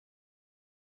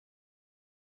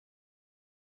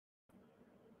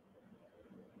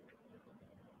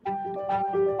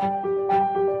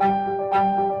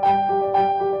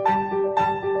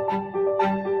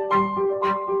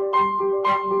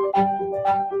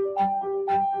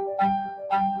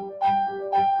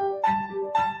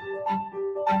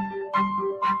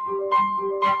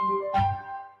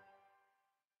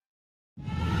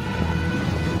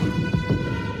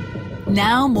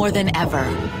Now more than ever,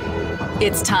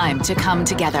 it's time to come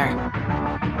together.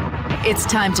 It's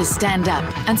time to stand up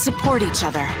and support each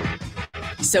other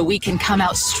so we can come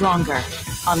out stronger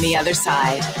on the other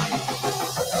side.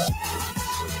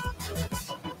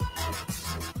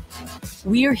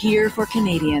 We're here for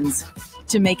Canadians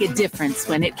to make a difference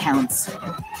when it counts.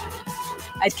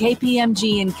 At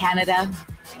KPMG in Canada,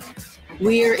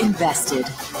 we're invested.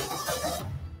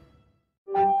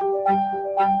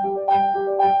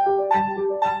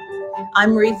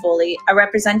 I'm Marie Foley, a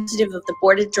representative of the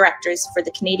Board of Directors for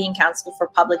the Canadian Council for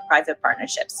Public-Private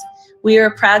Partnerships. We are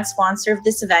a proud sponsor of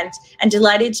this event and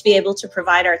delighted to be able to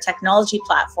provide our technology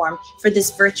platform for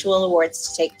this virtual awards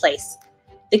to take place.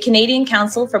 The Canadian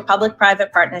Council for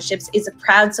Public-Private Partnerships is a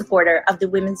proud supporter of the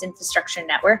Women's Infrastructure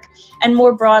Network and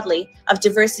more broadly of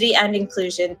diversity and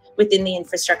inclusion within the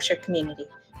infrastructure community.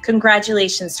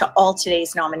 Congratulations to all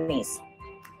today's nominees.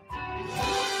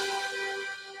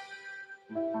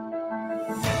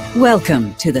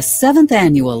 Welcome to the 7th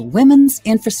Annual Women's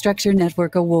Infrastructure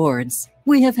Network Awards.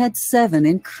 We have had 7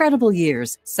 incredible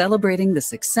years celebrating the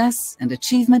success and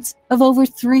achievements of over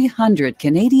 300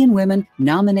 Canadian women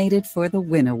nominated for the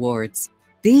WIN Awards.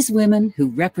 These women who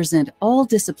represent all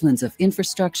disciplines of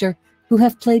infrastructure, who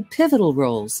have played pivotal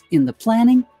roles in the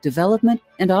planning, development,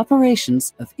 and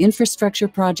operations of infrastructure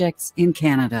projects in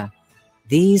Canada.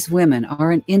 These women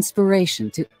are an inspiration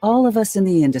to all of us in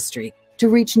the industry to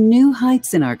reach new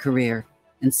heights in our career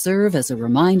and serve as a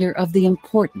reminder of the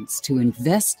importance to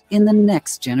invest in the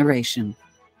next generation.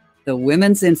 The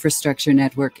Women's Infrastructure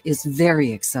Network is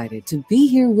very excited to be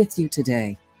here with you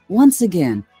today, once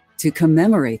again, to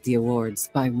commemorate the awards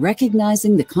by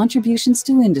recognizing the contributions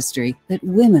to industry that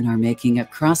women are making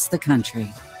across the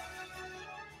country.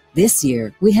 This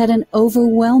year, we had an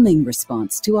overwhelming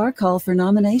response to our call for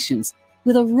nominations,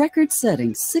 with a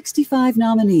record-setting 65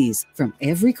 nominees from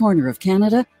every corner of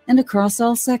Canada and across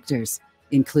all sectors,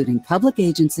 including public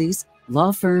agencies,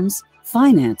 law firms,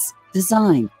 finance,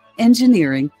 design,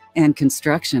 engineering, and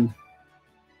construction.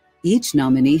 Each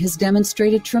nominee has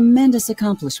demonstrated tremendous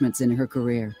accomplishments in her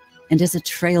career and is a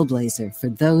trailblazer for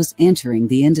those entering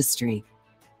the industry.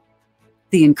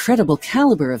 The incredible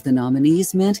caliber of the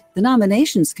nominees meant the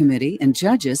nominations committee and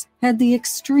judges had the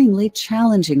extremely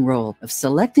challenging role of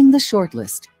selecting the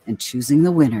shortlist and choosing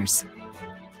the winners.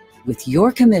 With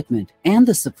your commitment and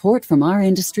the support from our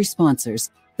industry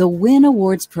sponsors, the WIN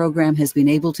Awards program has been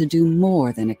able to do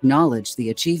more than acknowledge the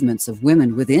achievements of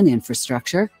women within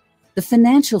infrastructure. The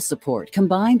financial support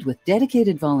combined with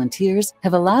dedicated volunteers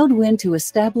have allowed WIN to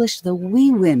establish the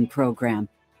We Win program,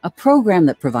 a program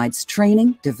that provides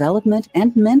training, development,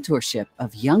 and mentorship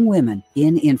of young women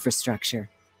in infrastructure.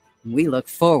 We look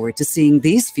forward to seeing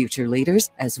these future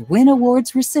leaders as WIN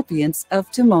Awards recipients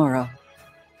of tomorrow.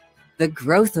 The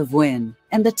growth of WIN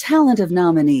and the talent of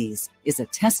nominees is a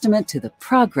testament to the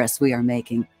progress we are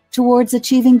making towards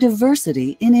achieving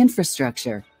diversity in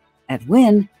infrastructure. At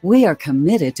WIN, we are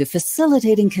committed to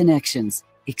facilitating connections,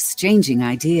 exchanging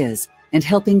ideas, and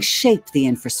helping shape the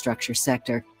infrastructure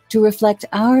sector to reflect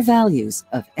our values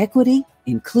of equity,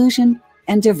 inclusion,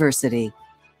 and diversity.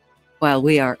 While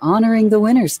we are honoring the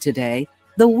winners today,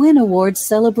 the WIN Award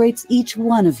celebrates each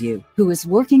one of you who is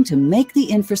working to make the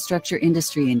infrastructure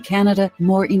industry in Canada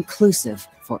more inclusive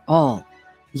for all.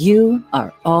 You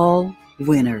are all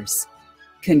winners.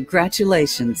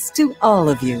 Congratulations to all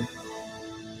of you.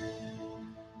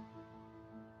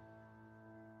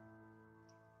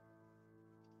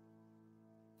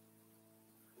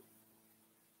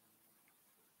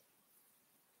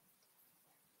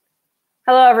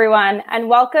 Hello, everyone, and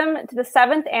welcome to the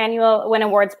 7th Annual WIN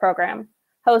Awards program,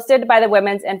 hosted by the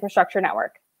Women's Infrastructure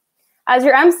Network. As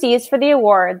your MCs for the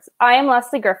awards, I am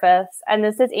Leslie Griffiths, and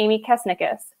this is Amy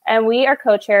Kesnikis, and we are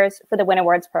co-chairs for the WIN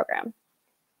Awards program.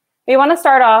 We want to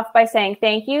start off by saying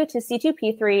thank you to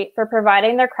C2P3 for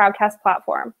providing their Crowdcast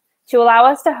platform to allow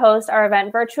us to host our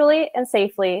event virtually and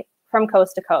safely from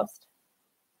coast to coast.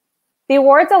 The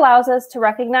awards allows us to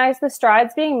recognize the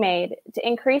strides being made to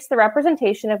increase the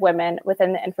representation of women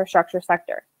within the infrastructure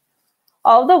sector.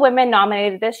 All of the women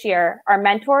nominated this year are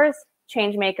mentors,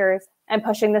 change makers, and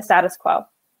pushing the status quo.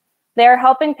 They are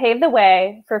helping pave the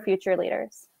way for future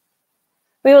leaders.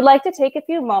 We would like to take a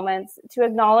few moments to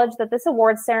acknowledge that this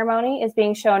awards ceremony is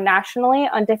being shown nationally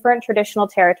on different traditional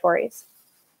territories.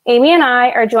 Amy and I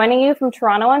are joining you from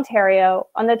Toronto, Ontario,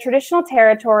 on the traditional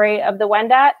territory of the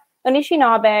Wendat,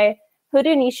 Anishinaabe,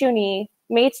 Haudenosaunee,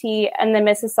 Métis, and the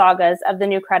Mississaugas of the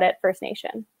New Credit First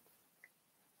Nation.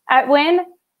 At WIN,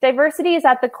 diversity is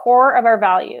at the core of our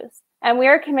values, and we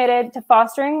are committed to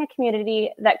fostering a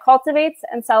community that cultivates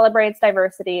and celebrates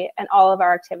diversity in all of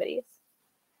our activities.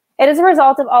 It is a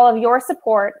result of all of your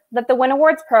support that the WIN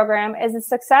Awards program is the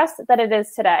success that it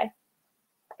is today.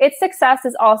 Its success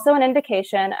is also an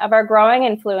indication of our growing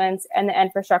influence in the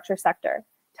infrastructure sector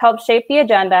to help shape the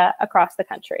agenda across the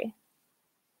country.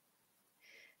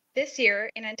 This year,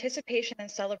 in anticipation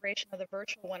and celebration of the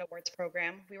virtual WIN Awards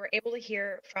program, we were able to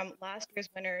hear from last year's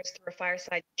winners through a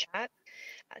fireside chat,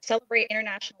 celebrate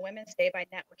International Women's Day by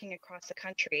networking across the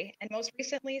country, and most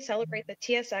recently celebrate the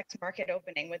TSX market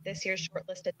opening with this year's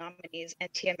shortlisted nominees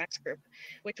and TMX group,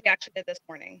 which we actually did this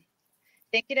morning.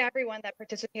 Thank you to everyone that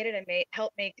participated and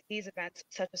helped make these events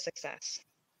such a success.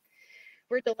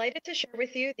 We're delighted to share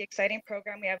with you the exciting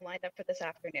program we have lined up for this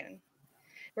afternoon.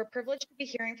 We're privileged to be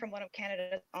hearing from one of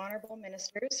Canada's honourable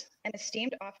ministers, an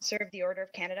esteemed officer of the Order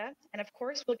of Canada, and of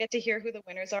course, we'll get to hear who the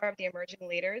winners are of the Emerging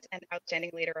Leaders and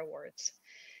Outstanding Leader Awards.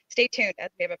 Stay tuned as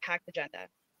we have a packed agenda.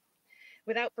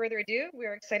 Without further ado, we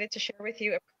are excited to share with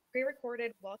you a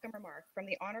pre-recorded welcome remark from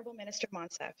the Honourable Minister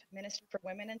Monsef, Minister for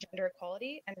Women and Gender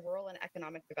Equality and Rural and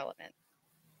Economic Development.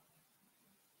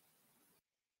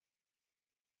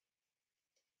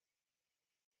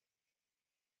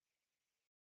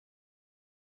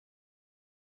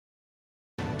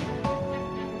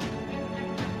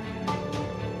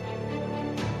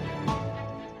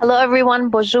 Hello everyone,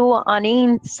 bonjour,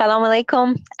 anin, salam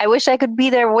alaikum. I wish I could be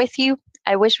there with you.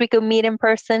 I wish we could meet in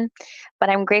person, but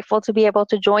I'm grateful to be able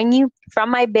to join you from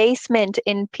my basement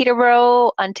in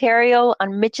Peterborough, Ontario, on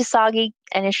Mississauga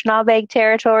and Anishinaabe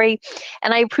territory.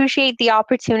 And I appreciate the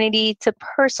opportunity to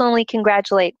personally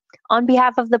congratulate, on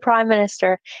behalf of the Prime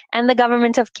Minister and the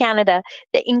Government of Canada,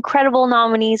 the incredible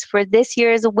nominees for this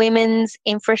year's Women's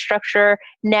Infrastructure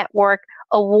Network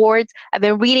Awards. I've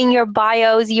been reading your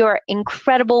bios. You are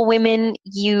incredible women.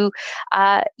 You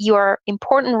are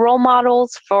important role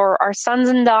models for our sons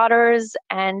and daughters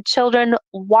and children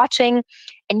watching,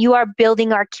 and you are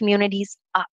building our communities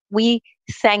up. We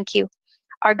thank you.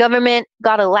 Our government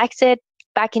got elected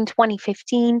back in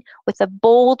 2015 with a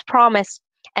bold promise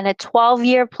and a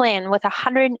 12-year plan with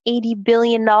 $180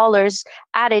 billion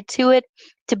added to it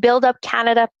to build up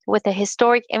Canada with a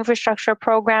historic infrastructure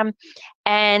program.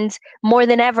 And more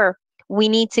than ever, we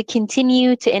need to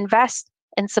continue to invest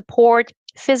and support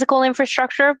physical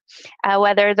infrastructure,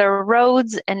 whether they're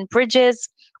roads and bridges,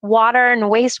 water and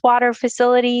wastewater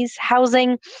facilities,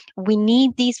 housing. We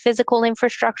need these physical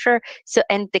infrastructure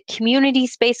and the community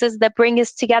spaces that bring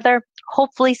us together,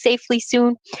 hopefully safely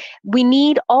soon. We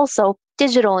need also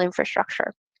digital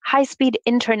infrastructure. High-speed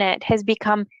internet has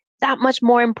become that much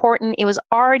more important. It was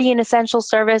already an essential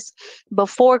service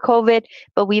before COVID,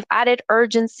 but we've added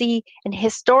urgency, and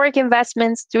historic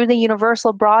investments through the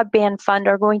Universal Broadband Fund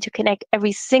are going to connect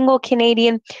every single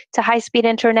Canadian to high-speed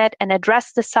internet and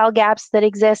address the cell gaps that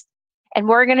exist. And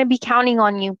we're going to be counting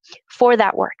on you for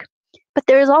that work. But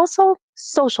there is also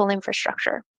social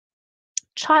infrastructure,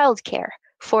 childcare,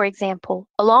 for example,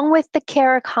 along with the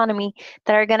care economy,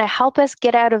 that are going to help us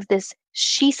get out of this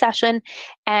she-cession.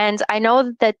 And I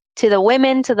know that to the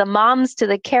women, to the moms, to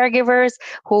the caregivers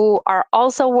who are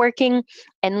also working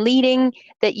and leading,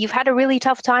 that you've had a really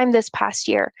tough time this past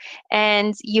year.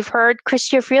 And you've heard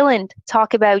Chrystia Freeland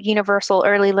talk about universal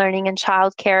early learning and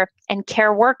childcare and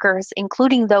care workers,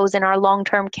 including those in our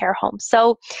long-term care homes.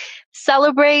 So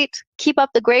celebrate, keep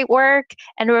up the great work,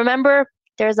 and remember,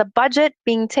 there's a budget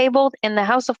being tabled in the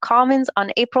House of Commons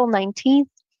on April 19th.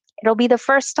 It'll be the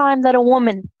first time that a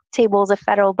woman tables a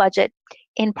federal budget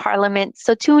in Parliament.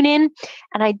 So tune in,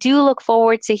 and I do look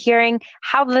forward to hearing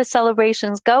how the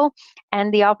celebrations go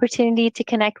and the opportunity to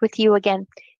connect with you again.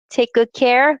 Take good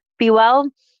care, be well,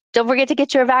 don't forget to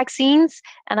get your vaccines,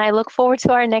 and I look forward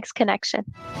to our next connection.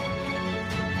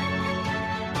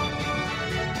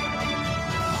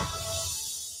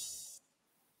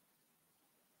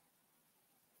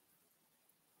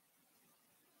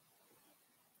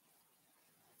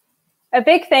 A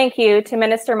big thank you to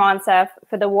Minister Monsef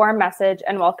for the warm message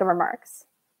and welcome remarks.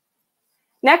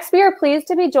 Next, we are pleased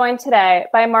to be joined today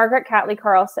by Margaret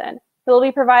Catley-Carlson, who will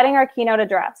be providing our keynote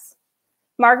address.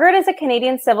 Margaret is a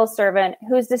Canadian civil servant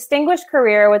whose distinguished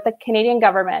career with the Canadian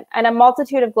government and a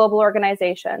multitude of global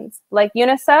organizations like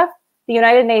UNICEF, the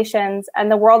United Nations, and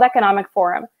the World Economic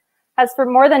Forum has for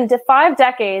more than 5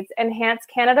 decades enhanced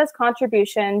Canada's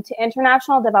contribution to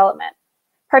international development,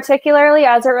 particularly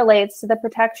as it relates to the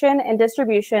protection and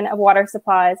distribution of water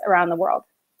supplies around the world.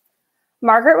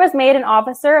 Margaret was made an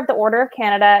Officer of the Order of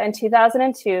Canada in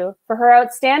 2002 for her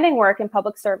outstanding work in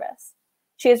public service.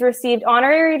 She has received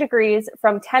honorary degrees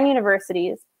from 10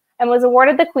 universities and was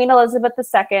awarded the Queen Elizabeth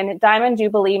II Diamond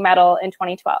Jubilee Medal in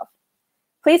 2012.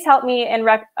 Please help me in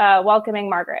welcoming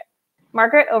Margaret.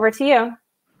 Margaret, over to you.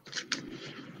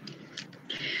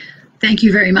 Thank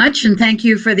you very much, and thank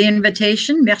you for the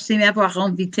invitation. Merci m'avoir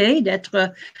invité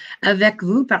d'être avec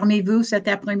vous, parmi vous cet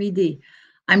après-midi.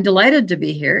 I'm delighted to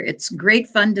be here. It's great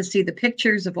fun to see the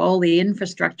pictures of all the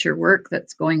infrastructure work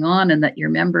that's going on and that your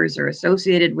members are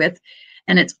associated with.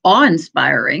 And it's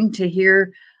awe-inspiring to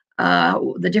hear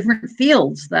the different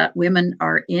fields that women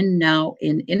are in now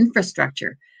in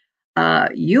infrastructure.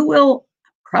 You will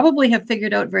probably have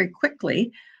figured out very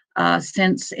quickly,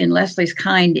 since in Leslie's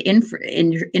kind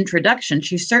introduction,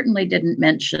 she certainly didn't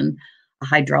mention a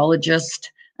hydrologist,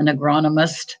 an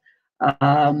agronomist,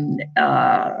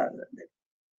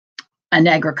 an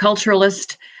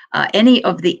agriculturalist, any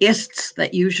of the ISTs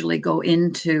that usually go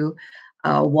into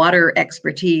water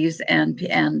expertise and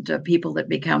people that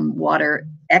become water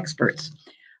experts.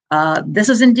 This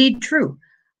is indeed true.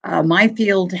 My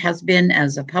field has been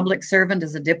as a public servant,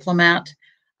 as a diplomat,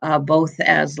 both,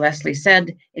 as Leslie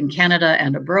said, in Canada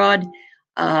and abroad.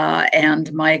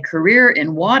 And my career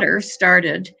in water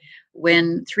started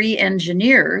when 3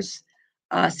 engineers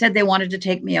said they wanted to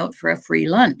take me out for a free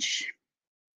lunch.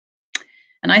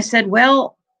 And I said,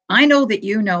 well, I know that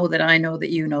you know that I know that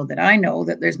you know that I know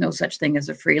that there's no such thing as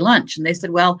a free lunch. And they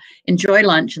said, well, enjoy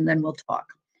lunch and then we'll talk.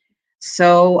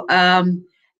 So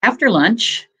after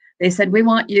lunch, they said, we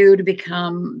want you to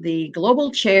become the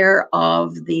global chair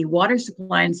of the Water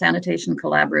Supply and Sanitation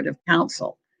Collaborative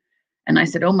Council. And I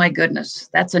said, oh my goodness,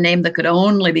 that's a name that could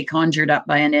only be conjured up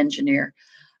by an engineer.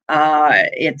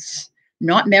 It's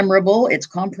not memorable, it's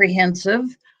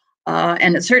comprehensive.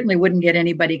 And it certainly wouldn't get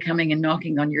anybody coming and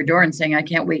knocking on your door and saying, I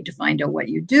can't wait to find out what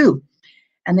you do.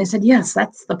 And they said, yes,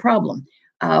 that's the problem.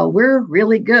 We're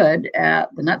really good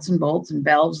at the nuts and bolts and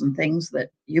valves and things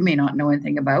that you may not know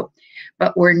anything about,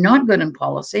 but we're not good in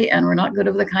policy, and we're not good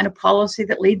at the kind of policy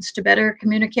that leads to better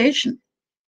communication.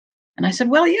 And I said,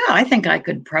 well, yeah, I think I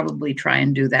could probably try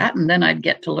and do that. And then I'd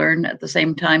get to learn at the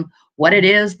same time what it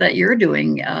is that you're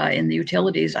doing in the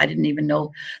utilities. I didn't even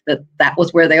know that that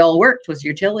was where they all worked, was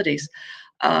utilities.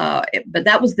 But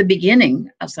that was the beginning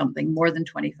of something more than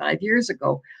 25 years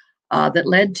ago that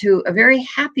led to a very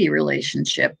happy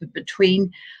relationship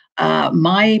between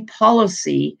my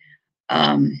policy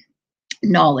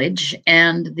knowledge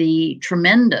and the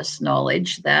tremendous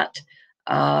knowledge that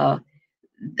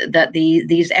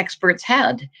these experts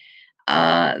had.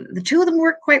 The two of them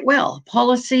worked quite well.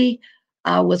 Policy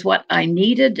was what I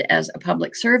needed as a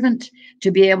public servant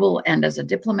to be able, and as a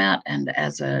diplomat and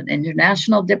as an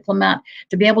international diplomat,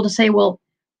 to be able to say, well,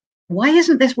 why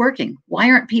isn't this working? Why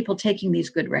aren't people taking these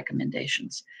good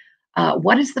recommendations?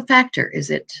 What is the factor? Is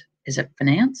it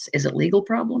finance? Is it legal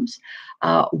problems?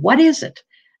 What is it?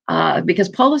 Because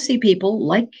policy people,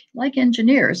 like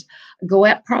engineers, go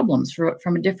at problems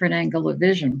from a different angle of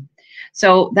vision.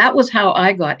 So that was how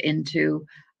I got into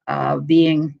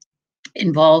being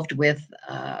involved with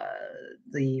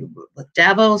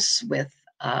Davos, with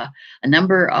a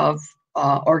number of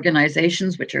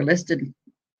organizations which are listed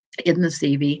in the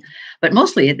CV, but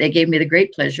mostly they gave me the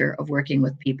great pleasure of working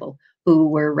with people who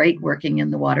were working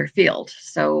in the water field.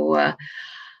 So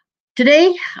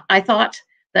today I thought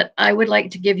that I would like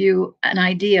to give you an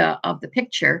idea of the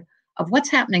picture of what's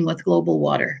happening with global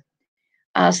water.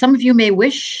 Some of you may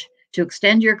wish to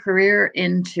extend your career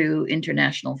into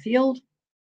international field.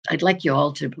 I'd like you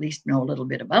all to at least know a little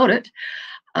bit about it.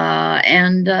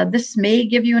 And this may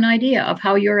give you an idea of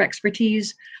how your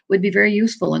expertise would be very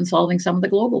useful in solving some of the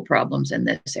global problems in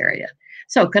this area.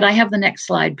 So could I have the next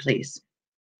slide, please?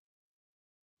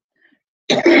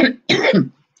 I'm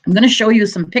going to show you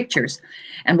some pictures.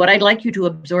 And what I'd like you to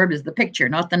absorb is the picture,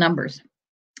 not the numbers.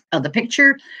 The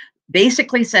picture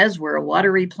basically says we're a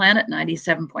watery planet.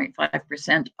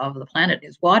 97.5% of the planet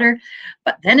is water.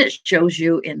 But then it shows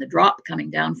you in the drop coming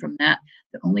down from that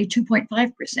only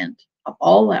 2.5% of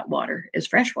all that water is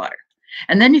fresh water.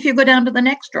 And then if you go down to the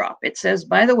next drop, it says,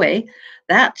 by the way,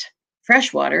 that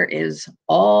fresh water is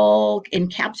all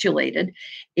encapsulated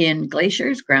in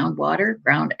glaciers, groundwater,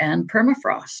 ground and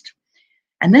permafrost.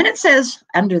 And then it says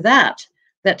under that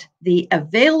the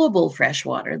available fresh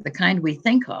water, the kind we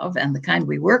think of and the kind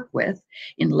we work with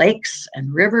in lakes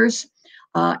and rivers,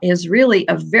 is really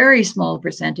a very small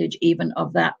percentage even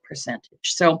of that percentage.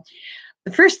 So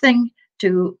the first thing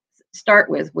to start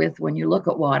with when you look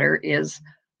at water is,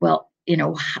 well, you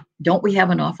know, don't we have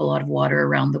an awful lot of water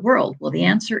around the world? Well, the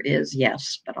answer is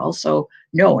yes, but also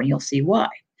no, and you'll see why.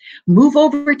 Move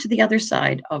over to the other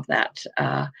side of that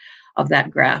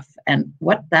graph, and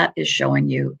what that is showing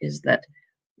you is that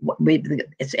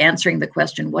it's answering the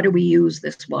question, what do we use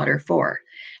this water for?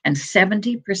 And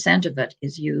 70% of it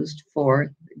is used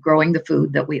for growing the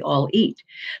food that we all eat.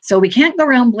 So we can't go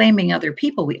around blaming other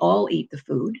people. We all eat the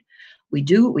food.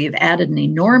 We've added an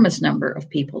enormous number of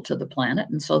people to the planet.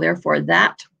 And so therefore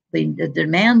the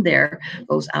demand there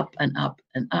goes up and up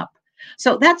and up.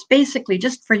 So that's basically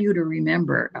just for you to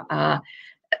remember.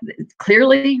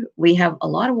 Clearly, we have a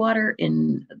lot of water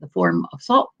in the form of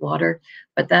salt water,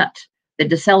 but the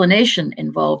desalination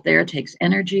involved there takes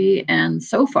energy, and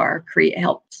so far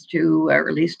helps to, or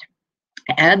at least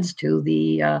adds to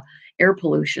the air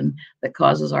pollution that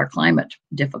causes our climate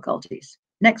difficulties.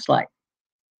 Next slide.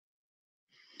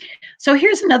 So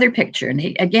here's another picture. And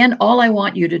again, all I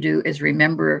want you to do is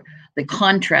remember the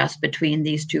contrast between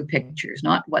these two pictures,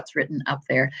 not what's written up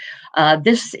there.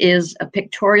 This is a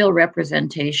pictorial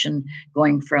representation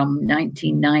going from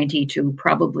 1990 to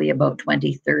probably about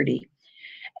 2030.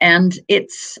 And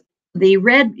it's the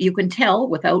red, you can tell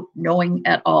without knowing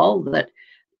at all that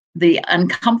the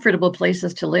uncomfortable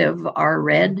places to live are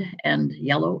red and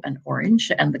yellow and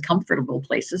orange, and the comfortable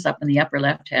places up in the upper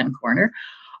left-hand corner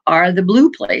are the blue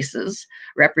places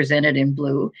represented in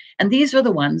blue. And these are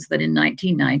the ones that in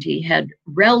 1990 had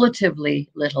relatively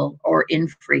little or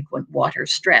infrequent water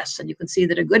stress. And you can see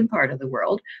that a good part of the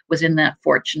world was in that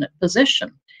fortunate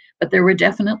position. But there were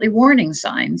definitely warning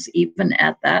signs, even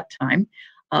at that time,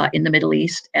 in the Middle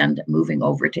East and moving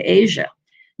over to Asia.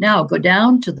 Now go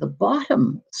down to the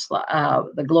bottom,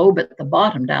 the globe at the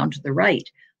bottom, down to the right.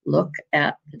 Look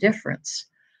at the difference.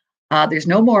 There's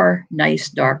no more nice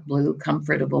dark blue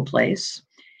comfortable place.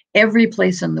 Every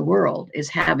place in the world is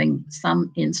having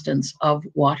some instance of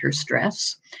water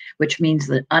stress, which means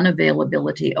the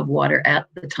unavailability of water at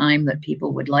the time that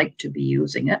people would like to be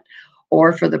using it,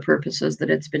 or for the purposes that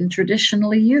it's been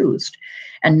traditionally used.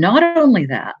 And not only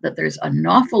that, there's an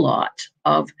awful lot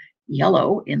of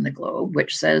yellow in the globe,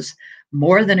 which says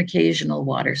more than occasional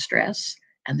water stress,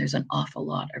 and there's an awful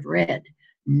lot of red,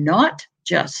 not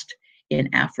just in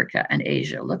Africa and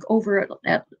Asia. Look over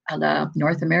at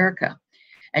North America,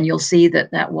 and you'll see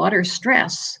that water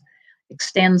stress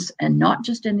extends, and not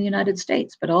just in the United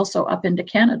States, but also up into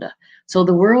Canada. So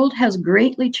the world has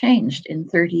greatly changed in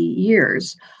 30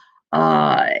 years.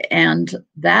 And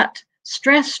that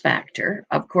stress factor,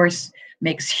 of course,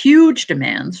 makes huge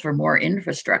demands for more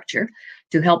infrastructure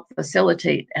to help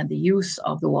facilitate and the use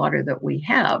of the water that we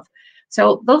have.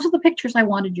 So those are the pictures I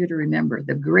wanted you to remember,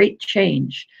 the great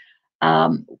change.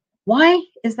 Why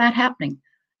is that happening?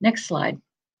 Next slide.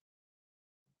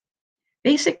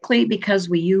 Basically, because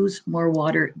we use more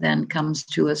water than comes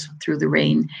to us through the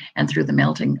rain and through the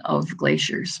melting of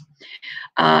glaciers.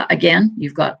 Again,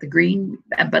 you've got the green,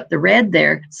 but the red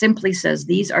there simply says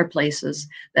these are places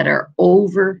that are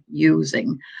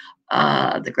overusing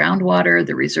the groundwater,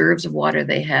 the reserves of water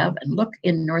they have. And look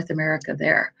in North America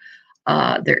there.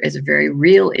 There is a very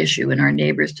real issue in our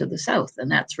neighbors to the south,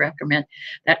 and that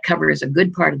covers a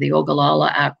good part of the Ogallala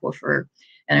Aquifer,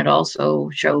 and it also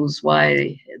shows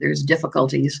why there's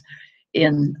difficulties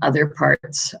in other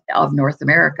parts of North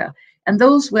America. And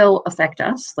those will affect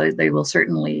us. They will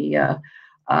certainly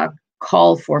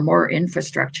call for more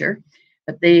infrastructure,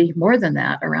 but more than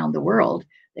that, around the world,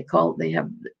 they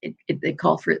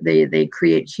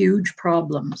create huge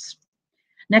problems.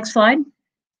 Next slide.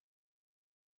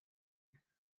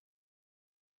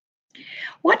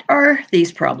 What are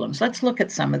these problems? Let's look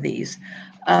at some of these.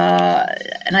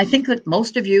 And I think that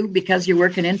most of you, because you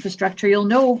work in infrastructure, you'll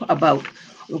know about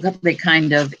the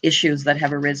kind of issues that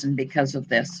have arisen because of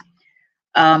this.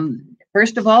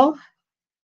 First of all,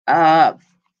 2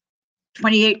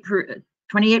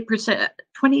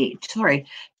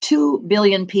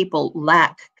 billion people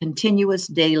lack continuous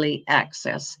daily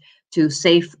access to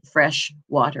safe, fresh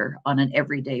water on an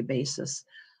everyday basis.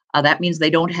 That means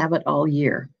they don't have it all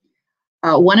year.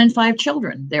 1 in 5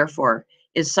 children, therefore,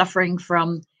 is suffering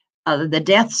from the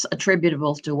deaths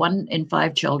attributable to 1 in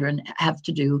 5 children have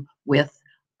to do with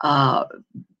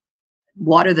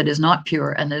water that is not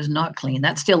pure and is not clean.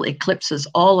 That still eclipses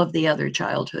all of the other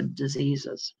childhood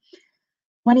diseases.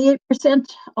 28%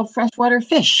 of freshwater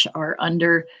fish are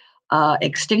under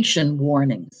extinction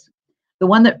warnings. The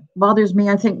one that bothers me,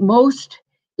 I think, most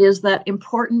is that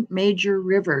important major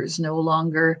rivers no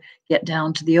longer get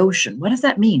down to the ocean. What does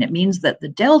that mean? It means that the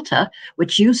delta,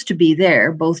 which used to be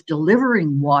there, both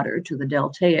delivering water to the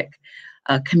deltaic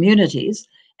communities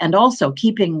and also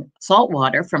keeping salt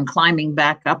water from climbing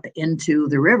back up into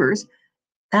the rivers,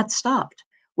 that stopped.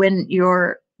 When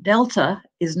your delta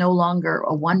is no longer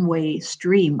a one-way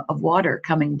stream of water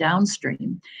coming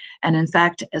downstream. And in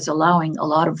fact, as allowing a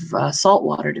lot of salt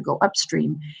water to go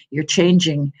upstream, you're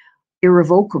changing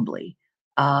irrevocably,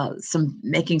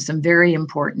 making some very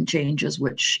important changes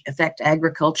which affect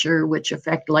agriculture, which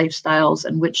affect lifestyles,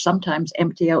 and which sometimes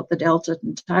empty out the delta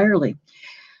entirely.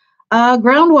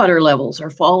 Groundwater levels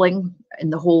are falling in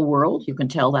the whole world. You can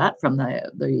tell that from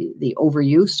the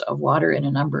overuse of water in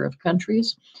a number of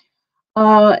countries. We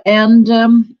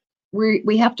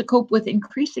have to cope with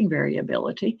increasing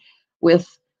variability with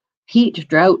heat,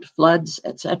 drought, floods,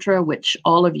 etc., which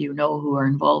all of you know who are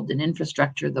involved in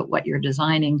infrastructure, that what you're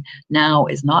designing now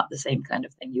is not the same kind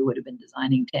of thing you would have been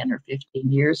designing 10 or 15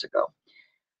 years ago.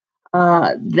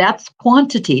 That's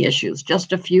quantity issues,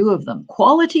 just a few of them.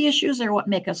 Quality issues are what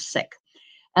make us sick.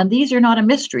 And these are not a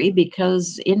mystery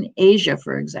because in Asia,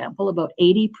 for example, about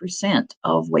 80%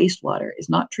 of wastewater is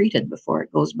not treated before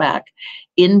it goes back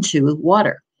into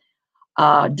water.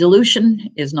 Dilution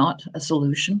is not a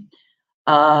solution.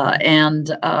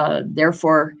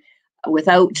 Therefore,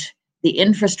 without the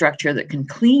infrastructure that can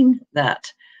clean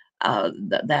that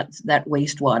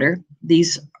wastewater,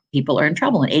 these people are in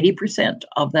trouble, and 80%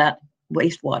 of that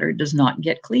wastewater does not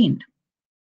get cleaned.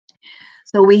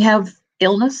 So we have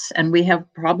illness and we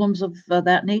have problems of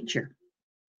that nature.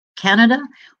 Canada,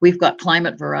 we've got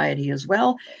climate variety as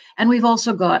well, and we've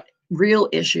also got real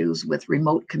issues with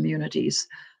remote communities,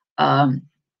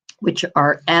 which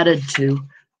are added to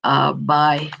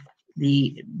by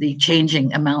the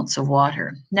changing amounts of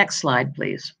water. Next slide,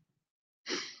 please.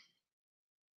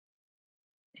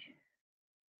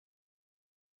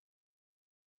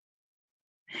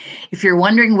 If you're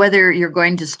wondering whether you're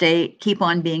going to keep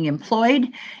on being employed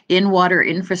in water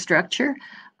infrastructure,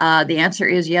 the answer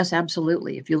is yes,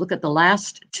 absolutely. If you look at the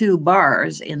last two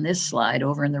bars in this slide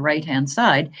over on the right-hand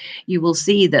side, you will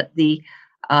see that the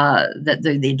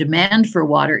demand for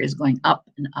water is going up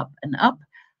and up and up.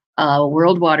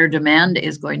 World water demand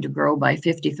is going to grow by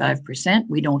 55%.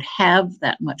 We don't have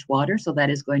that much water, so that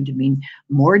is going to mean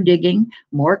more digging,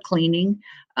 more cleaning,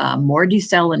 more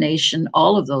desalination,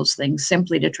 all of those things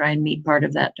simply to try and meet part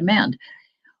of that demand.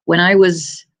 When I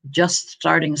was just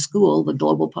starting school, the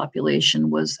global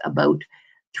population was about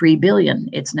 3 billion.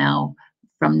 It's now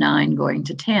from 9 going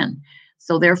to 10.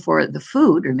 So therefore the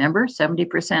food, remember,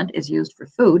 70% is used for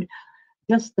food.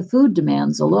 Just the food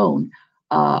demands alone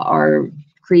are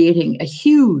creating a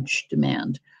huge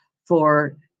demand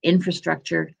for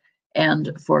infrastructure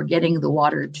and for getting the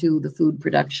water to the food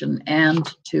production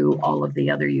and to all of the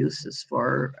other uses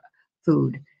for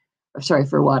for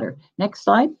water. Next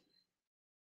slide.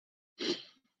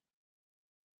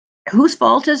 Whose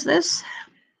fault is this?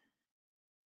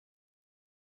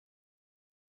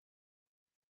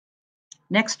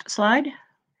 Next slide.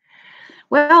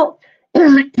 Well,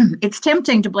 it's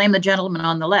tempting to blame the gentleman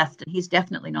on the left, and he's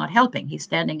definitely not helping. He's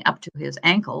standing up to his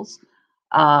ankles.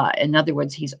 In other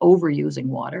words, he's overusing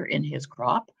water in his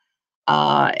crop.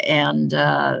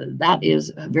 That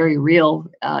is a very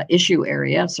real issue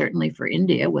area, certainly for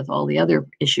India, with all the other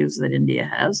issues that India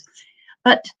has.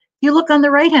 But you look on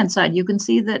the right-hand side, you can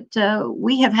see that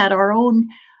we have had our own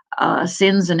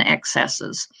sins and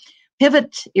excesses.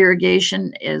 Pivot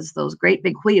irrigation is those great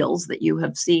big wheels that you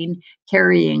have seen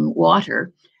carrying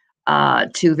water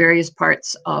to various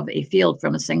parts of a field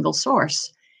from a single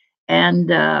source. And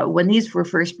when these were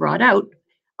first brought out,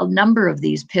 a number of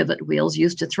these pivot wheels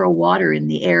used to throw water in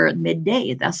the air at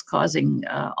midday, thus causing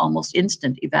almost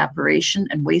instant evaporation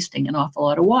and wasting an awful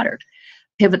lot of water.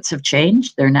 Pivots have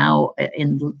changed. They're now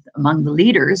among the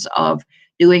leaders of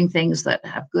doing things that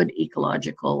have good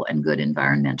ecological and good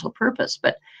environmental purpose.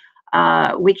 But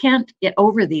we can't get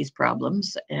over these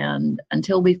problems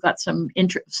until we've got some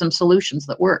solutions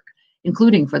that work,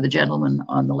 including for the gentleman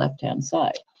on the left-hand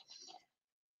side.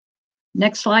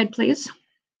 Next slide, please.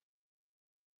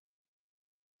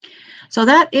 So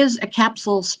that is a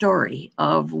capsule story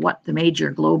of what the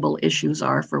major global issues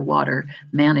are for water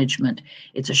management.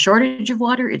 It's a shortage of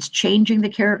water. It's changing the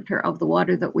character of the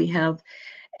water that we have,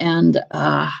 and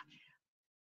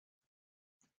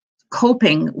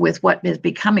coping with what is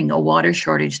becoming a water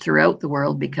shortage throughout the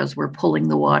world because we're pulling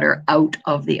the water out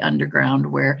of the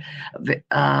underground where the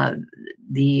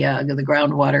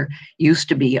groundwater used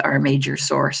to be our major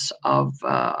source of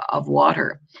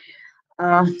water.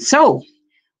 So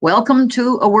welcome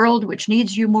to a world which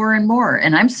needs you more and more.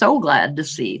 And I'm so glad to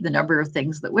see the number of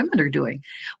things that women are doing.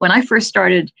 When I first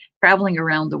started traveling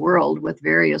around the world with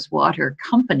various water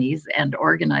companies and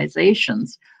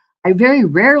organizations, I very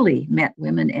rarely met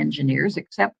women engineers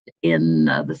except in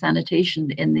the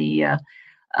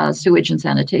sewage and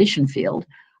sanitation field.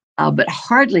 but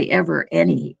hardly ever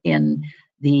any in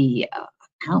the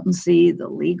accountancy, the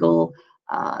legal,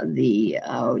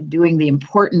 doing the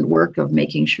important work of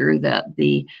making sure that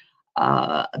the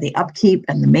upkeep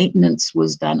and the maintenance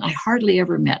was done. I hardly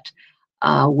ever met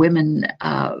women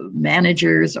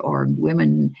managers or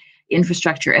women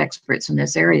infrastructure experts in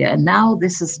this area. And now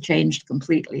this has changed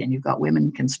completely. And you've got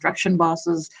women construction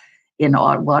bosses in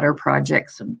water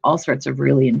projects and all sorts of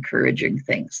really encouraging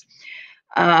things.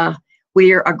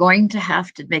 We are going to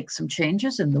have to make some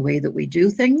changes in the way that we do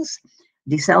things.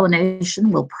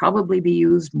 Desalination will probably be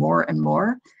used more and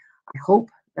more. I hope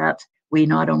that we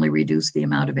not only reduce the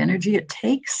amount of energy it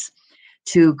takes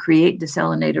to create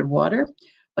desalinated water,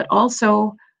 but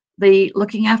also the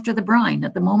looking after the brine.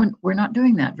 At the moment, we're not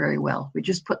doing that very well. We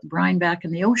just put the brine back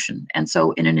in the ocean. And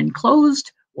so in an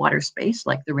enclosed water space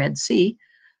like the Red Sea,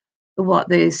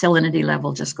 the salinity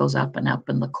level just goes up, and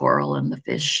the coral and the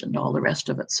fish and all the rest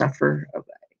of it suffer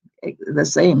the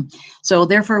same. So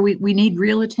therefore, we need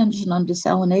real attention on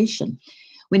desalination.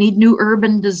 We need new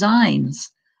urban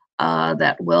designs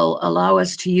that will allow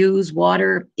us to use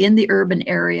water in the urban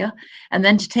area and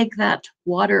then to take that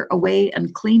water away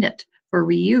and clean it for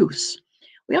reuse.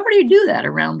 We already do that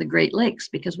around the Great Lakes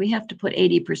because we have to put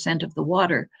 80% of the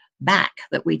water back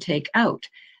that we take out,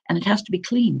 and it has to be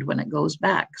cleaned when it goes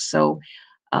back. So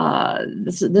not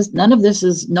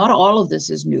all of this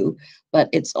is new, but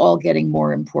it's all getting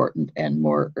more important and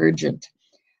more urgent.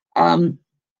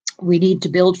 We need to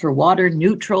build for water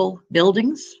neutral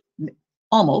buildings,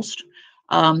 almost.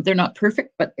 They're not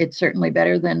perfect, but it's certainly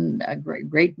better than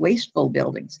great wasteful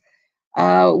buildings.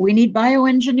 We need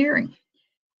bioengineering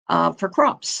for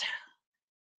crops.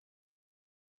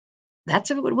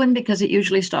 That's a good one because it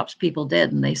usually stops people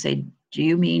dead, and they say, do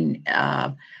you mean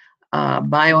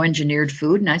bioengineered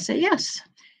food? And I say, yes.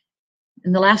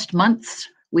 In the last months,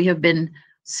 we have been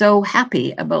so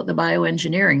happy about the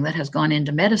bioengineering that has gone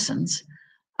into medicines,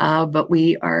 but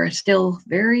we are still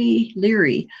very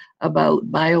leery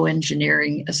about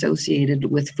bioengineering associated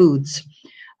with foods.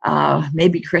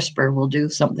 Maybe CRISPR will do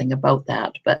something about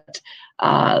that, but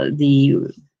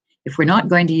if we're not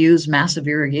going to use massive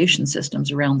irrigation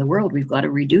systems around the world, we've got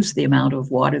to reduce the amount of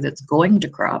water that's going to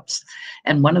crops.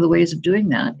 And one of the ways of doing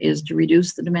that is to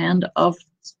reduce the demand of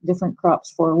different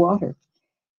crops for water.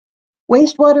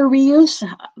 Wastewater reuse,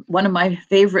 one of my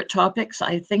favorite topics.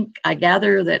 I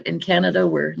gather that in Canada,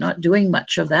 we're not doing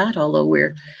much of that, although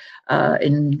I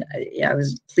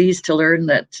was pleased to learn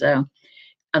that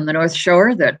on the North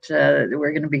Shore that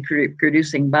we're going to be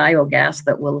producing biogas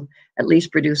that will at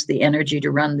least produce the energy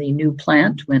to run the new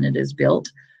plant when it is built.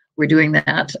 We're doing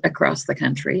that across the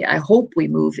country. I hope we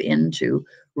move into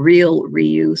real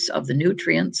reuse of the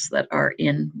nutrients that are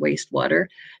in wastewater,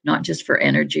 not just for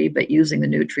energy, but using the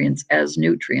nutrients as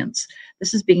nutrients.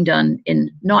 This is being done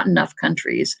in not enough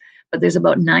countries, but there's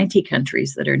about 90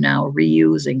 countries that are now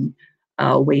reusing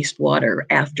wastewater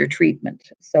after treatment.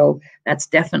 So that's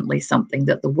definitely something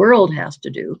that the world has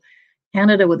to do.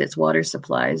 Canada, with its water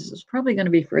supplies, is probably going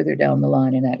to be further down the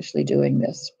line in actually doing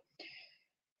this.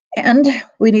 And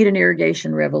we need an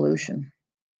irrigation revolution.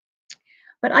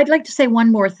 But I'd like to say one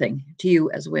more thing to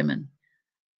you as women.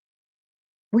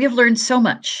 We have learned so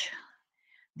much.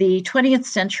 The 20th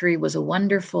century was a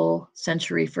wonderful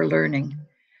century for learning,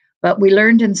 but we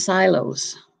learned in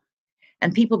silos.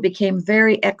 And people became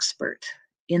very expert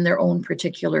in their own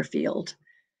particular field.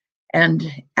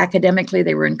 And academically,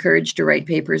 they were encouraged to write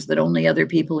papers that only other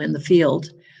people in the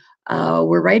field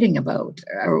were writing about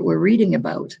or were reading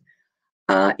about.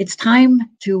 It's time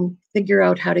to figure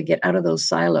out how to get out of those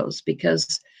silos,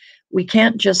 because we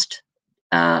can't just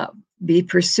be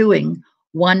pursuing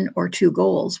one or two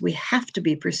goals. We have to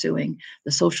be pursuing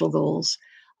the social goals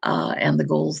and the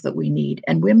goals that we need.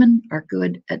 And women are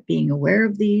good at being aware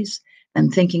of these and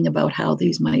thinking about how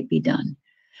these might be done.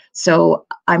 So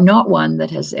I'm not one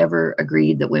that has ever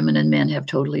agreed that women and men have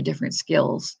totally different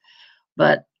skills.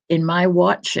 But in my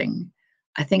watching,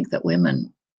 I think that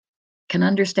women can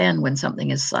understand when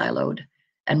something is siloed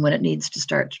and when it needs to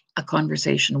start a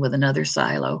conversation with another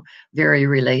silo very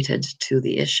related to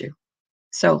the issue.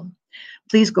 So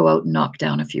please go out and knock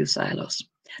down a few silos.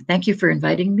 Thank you for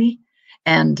inviting me,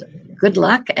 and good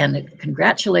luck, and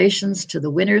congratulations to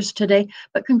the winners today,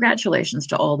 but congratulations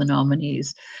to all the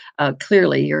nominees.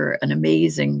 Clearly, you're an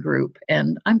amazing group,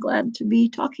 and I'm glad to be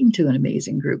talking to an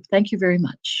amazing group. Thank you very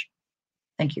much.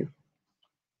 Thank you.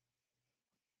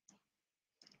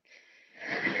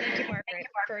 Thank you, Margaret,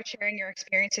 for sharing your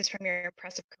experiences from your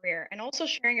impressive career and also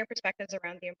sharing your perspectives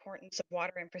around the importance of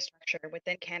water infrastructure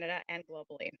within Canada and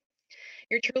globally.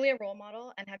 You're truly a role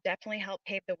model and have definitely helped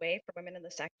pave the way for women in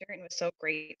the sector, and it was so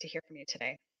great to hear from you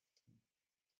today.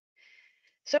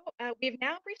 So we've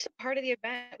now reached the part of the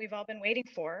event we've all been waiting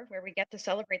for, where we get to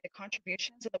celebrate the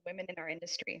contributions of the women in our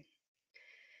industry.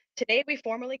 Today, we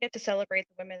formally get to celebrate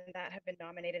the women that have been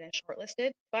nominated and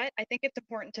shortlisted, but I think it's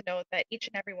important to note that each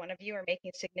and every one of you are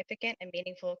making significant and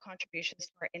meaningful contributions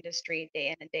to our industry day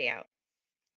in and day out.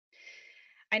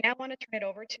 I now want to turn it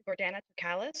over to Gordana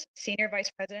Tukalis, Senior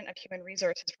Vice President of Human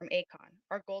Resources from ACON,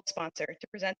 our gold sponsor, to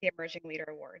present the Emerging Leader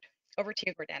Award. Over to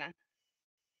you, Gordana.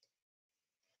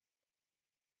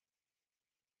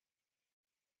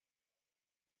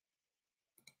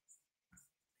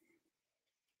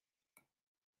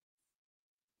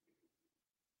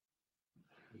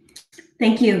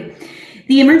 Thank you.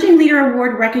 The Emerging Leader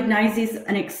Award recognizes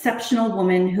an exceptional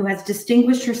woman who has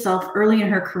distinguished herself early in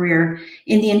her career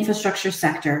in the infrastructure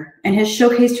sector and has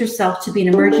showcased herself to be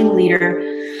an emerging leader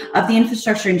of the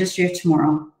infrastructure industry of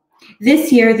tomorrow.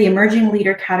 This year, the Emerging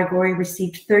Leader category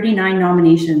received 39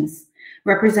 nominations,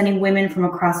 representing women from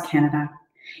across Canada.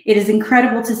 It is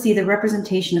incredible to see the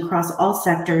representation across all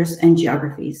sectors and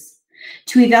geographies.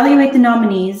 To evaluate the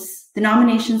nominees, the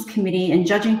nominations committee and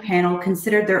judging panel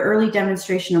considered their early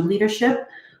demonstration of leadership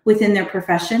within their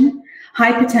profession,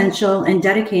 high potential, and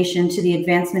dedication to the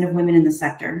advancement of women in the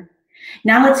sector.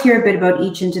 Now let's hear a bit about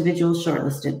each individual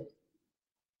shortlisted.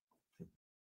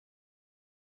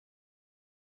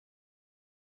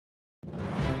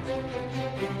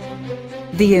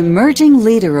 The Emerging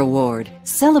Leader Award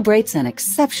celebrates an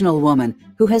exceptional woman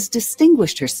who has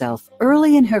distinguished herself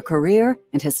early in her career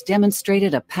and has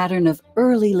demonstrated a pattern of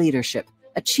early leadership,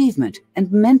 achievement, and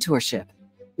mentorship,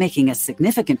 making a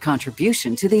significant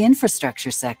contribution to the infrastructure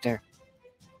sector.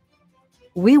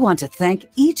 We want to thank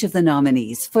each of the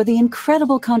nominees for the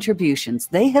incredible contributions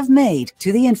they have made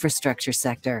to the infrastructure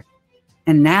sector.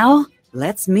 And now,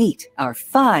 let's meet our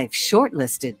 5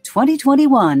 shortlisted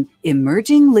 2021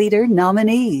 Emerging Leader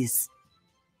nominees.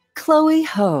 Chloe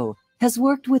Ho has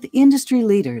worked with industry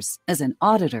leaders as an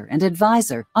auditor and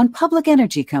advisor on public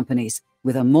energy companies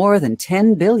with a more than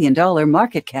 $10 billion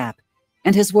market cap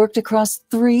and has worked across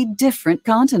 3 different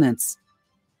continents.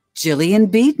 Gillian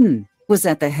Beaton was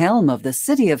at the helm of the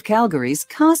City of Calgary's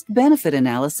cost-benefit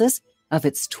analysis of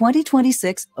its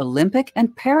 2026 Olympic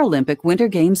and Paralympic Winter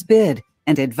Games bid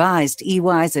and advised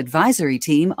EY's advisory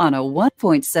team on a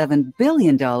 $1.7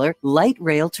 billion light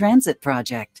rail transit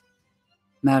project.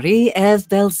 Marie-Ève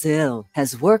Belzile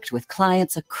has worked with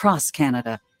clients across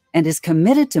Canada and is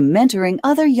committed to mentoring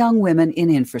other young women in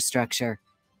infrastructure.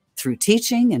 Through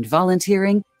teaching and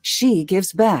volunteering, she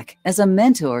gives back as a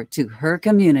mentor to her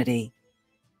community.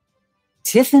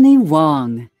 Tiffany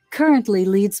Wong currently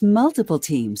leads multiple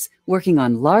teams working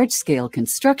on large-scale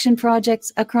construction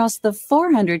projects across the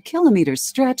 400-kilometer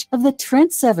stretch of the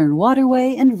Trent Severn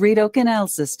Waterway and Rideau Canal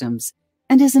systems,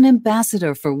 and is an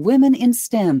ambassador for women in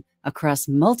STEM across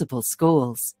multiple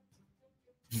schools.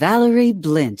 Valerie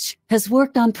Blinch has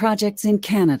worked on projects in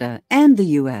Canada and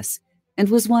the US and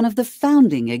was one of the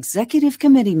founding executive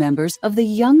committee members of the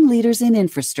Young Leaders in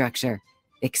Infrastructure,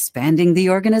 expanding the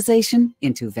organization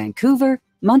into Vancouver,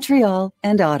 Montreal,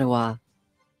 and Ottawa.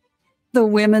 The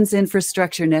Women's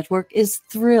Infrastructure Network is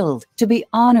thrilled to be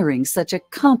honoring such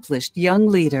accomplished young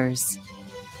leaders.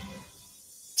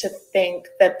 To think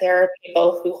that there are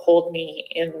people who hold me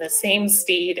in the same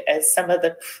stead as some of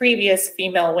the previous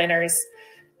female winners,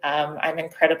 I'm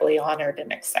incredibly honored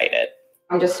and excited.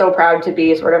 I'm just so proud to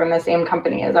be sort of in the same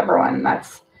company as everyone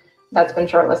that's been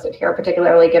shortlisted here,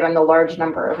 particularly given the large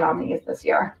number of nominees this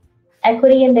year.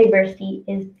 Equity and diversity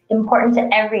is important to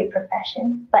every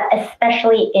profession, but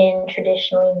especially in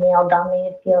traditionally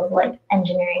male-dominated fields like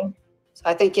engineering. So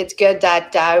I think it's good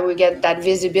that we get that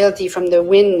visibility from the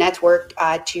WIN network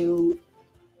to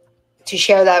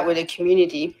share that with the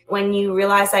community. When you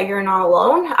realize that you're not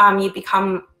alone, you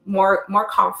become more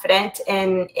confident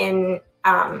in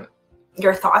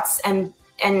your thoughts and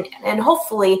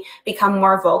hopefully become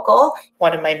more vocal.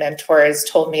 One of my mentors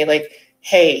told me, like,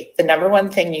 hey, the number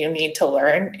one thing you need to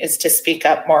learn is to speak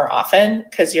up more often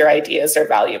because your ideas are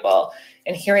valuable.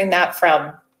 And hearing that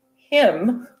from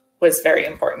him was very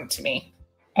important to me.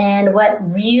 And what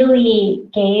really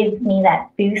gave me that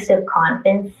boost of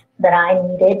confidence that I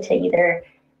needed to either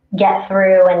get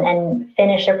through and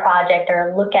finish a project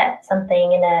or look at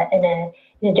something in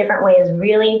a different way is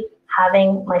really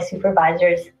having my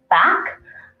supervisors back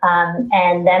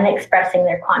and them expressing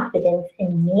their confidence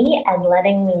in me and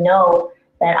letting me know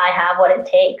that I have what it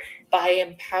takes. By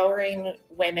empowering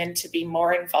women to be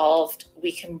more involved,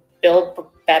 we can build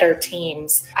better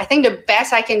teams. I think the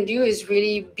best I can do is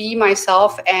really be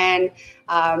myself and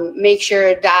make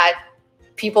sure that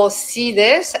people see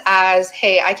this as,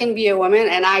 hey, I can be a woman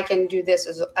and I can do this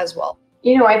as well.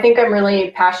 You know, I think I'm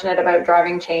really passionate about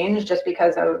driving change just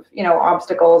because of, you know,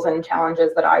 obstacles and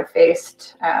challenges that I've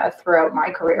faced throughout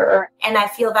my career. And I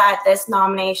feel that this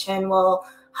nomination will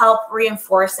help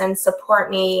reinforce and support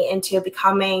me into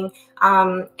becoming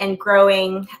and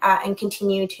growing and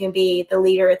continue to be the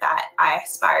leader that I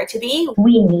aspire to be.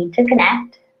 We need to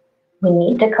connect, we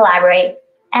need to collaborate,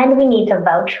 and we need to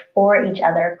vouch for each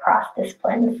other across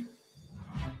disciplines.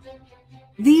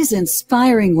 These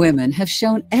inspiring women have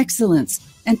shown excellence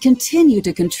and continue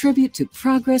to contribute to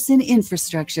progress in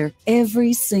infrastructure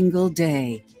every single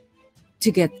day. To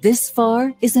get this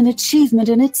far is an achievement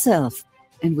in itself,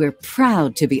 and we're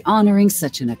proud to be honoring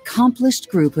such an accomplished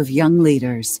group of young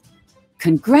leaders.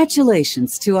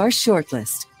 Congratulations to our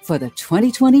shortlist for the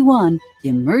 2021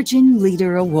 Emerging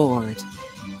Leader Award.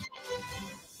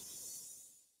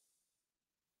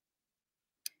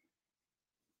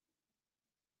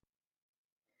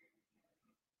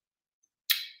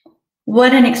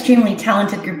 What an extremely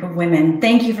talented group of women.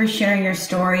 Thank you for sharing your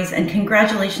stories, and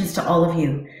congratulations to all of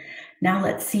you. Now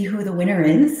let's see who the winner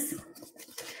is.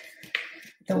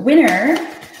 The winner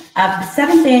of the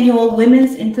 7th Annual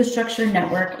Women's Infrastructure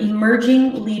Network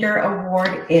Emerging Leader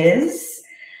Award is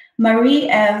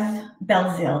Marie-Eve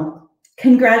Belzile.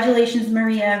 Congratulations,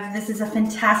 Marie-Eve. This is a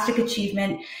fantastic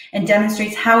achievement and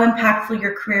demonstrates how impactful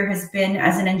your career has been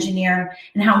as an engineer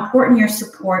and how important your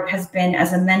support has been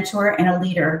as a mentor and a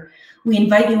leader. We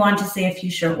invite you on to say a few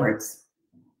short words.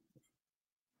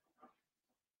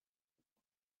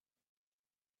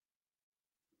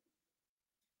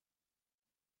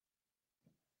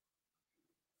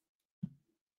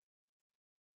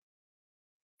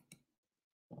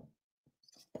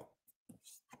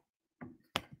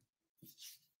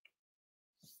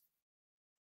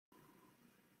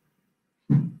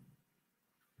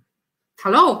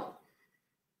 Hello,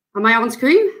 am I on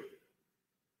screen?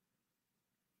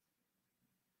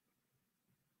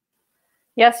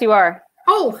 Yes, you are.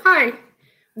 Oh, hi.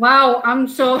 Wow, I'm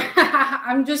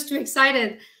just too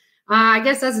excited. I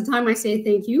guess that's the time I say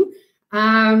thank you.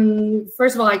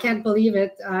 First of all, I can't believe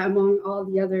it among all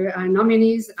the other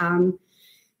nominees.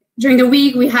 During the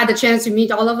week, we had the chance to meet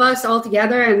all of us all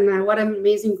together, and what an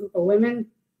amazing group of women.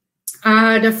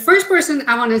 The first person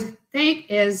I want to thank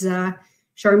is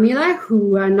Sharmila,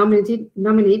 who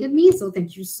nominated me, so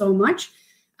thank you so much.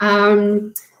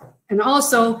 And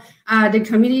also the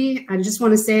committee, I just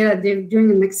want to say that they're doing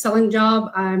an excellent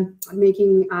job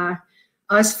making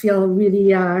us feel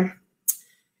really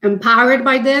empowered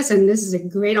by this, and this is a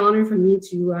great honor for me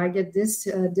to get this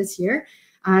this year.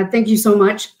 Thank you so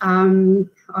much.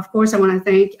 Of course, I want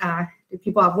to thank the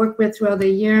people I've worked with throughout the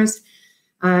years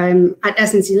at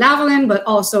SNC-Lavalin, but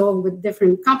also with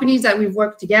different companies that we've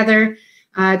worked together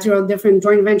throughout different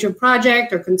joint venture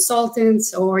projects or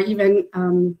consultants, or even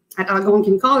at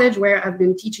Algonquin College, where I've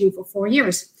been teaching for 4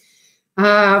 years.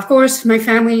 Of course, my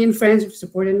family and friends have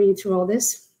supported me through all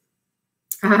this.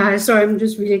 So I'm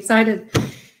just really excited.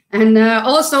 And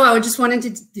also, I just wanted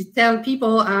to tell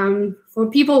people, for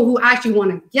people who actually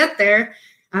want to get there,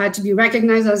 to be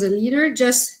recognized as a leader,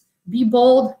 just be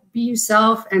bold, be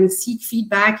yourself, and seek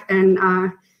feedback, and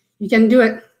you can do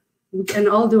it. We can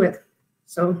all do it.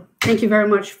 So thank you very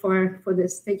much for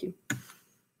this. Thank you.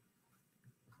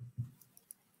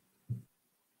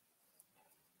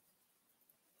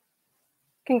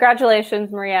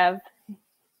 Congratulations, Maria.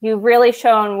 You've really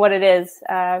shown what it is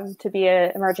to be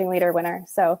an emerging leader winner.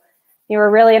 So you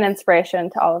were really an inspiration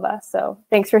to all of us. So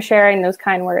thanks for sharing those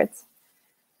kind words.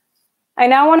 I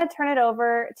now want to turn it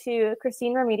over to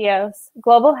Christine Remedios,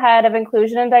 Global Head of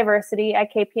Inclusion and Diversity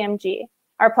at KPMG,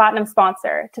 our Platinum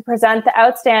sponsor, to present the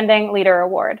Outstanding Leader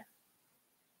Award.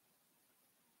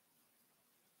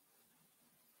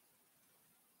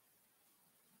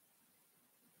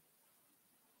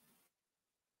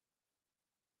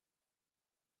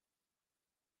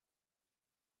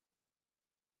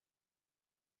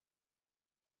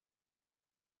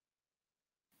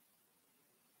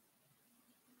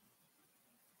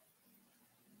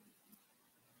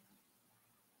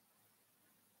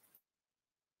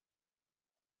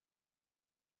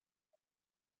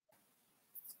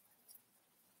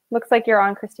 Looks like you're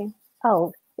on, Christine.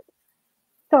 Oh,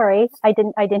 sorry, I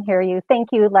didn't hear you. Thank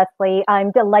you, Leslie.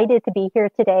 I'm delighted to be here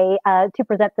today to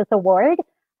present this award.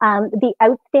 The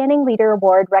Outstanding Leader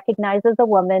Award recognizes a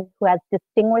woman who has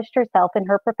distinguished herself in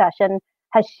her profession,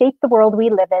 has shaped the world we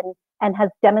live in, and has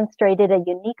demonstrated a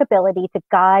unique ability to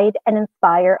guide and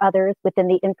inspire others within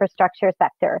the infrastructure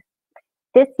sector.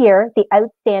 This year, the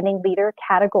Outstanding Leader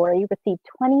category received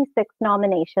 26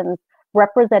 nominations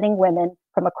representing women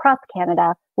from across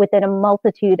Canada within a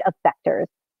multitude of sectors.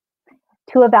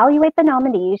 To evaluate the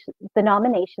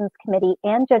nominations committee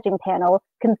and judging panel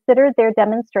considered their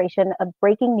demonstration of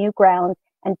breaking new ground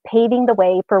and paving the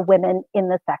way for women in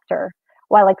the sector,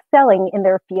 while excelling in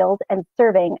their field and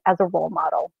serving as a role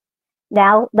model.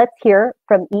 Now, let's hear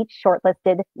from each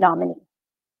shortlisted nominee.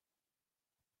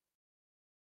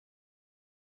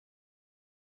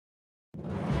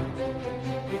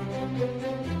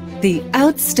 The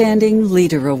Outstanding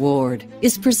Leader Award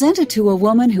is presented to a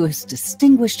woman who has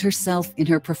distinguished herself in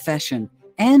her profession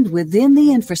and within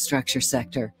the infrastructure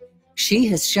sector. She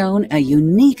has shown a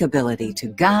unique ability to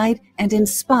guide and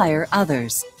inspire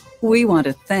others. We want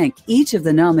to thank each of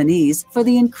the nominees for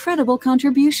the incredible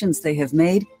contributions they have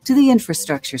made to the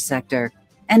infrastructure sector.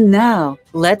 And now,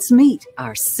 let's meet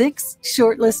our 6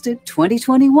 shortlisted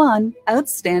 2021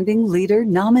 Outstanding Leader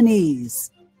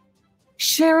nominees.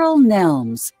 Cheryl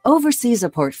Nelms oversees a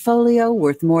portfolio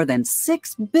worth more than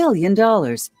 $6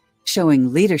 billion,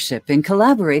 showing leadership in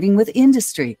collaborating with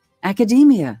industry,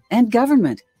 academia, and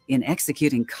government in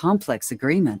executing complex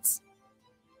agreements.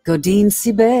 Godine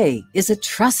Sibé is a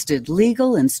trusted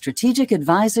legal and strategic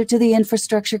advisor to the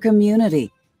infrastructure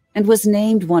community and was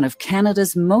named one of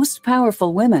Canada's most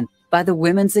powerful women by the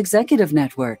Women's Executive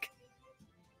Network.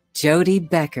 Jody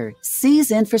Becker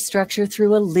sees infrastructure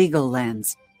through a legal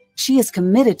lens. She is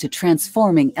committed to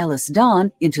transforming Ellis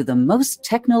Don into the most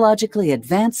technologically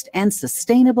advanced and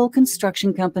sustainable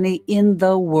construction company in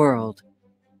the world.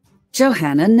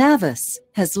 Johanna Navis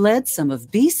has led some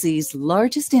of BC's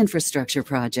largest infrastructure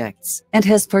projects and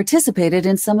has participated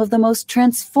in some of the most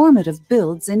transformative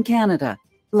builds in Canada,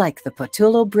 like the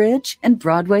Pattullo Bridge and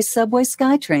Broadway Subway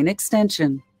SkyTrain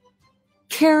extension.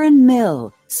 Karen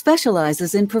Mill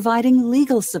specializes in providing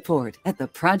legal support at the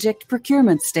project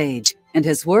procurement stage and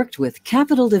has worked with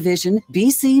Capital Division,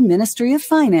 BC Ministry of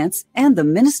Finance, and the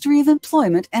Ministry of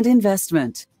Employment and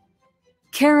Investment.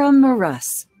 Cara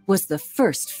Maras was the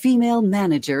first female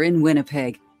manager in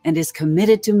Winnipeg and is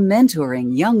committed to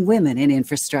mentoring young women in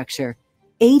infrastructure.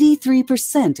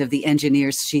 83% of the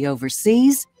engineers she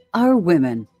oversees are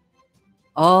women.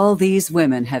 All these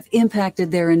women have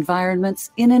impacted their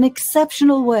environments in an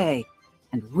exceptional way,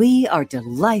 and we are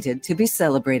delighted to be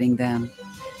celebrating them.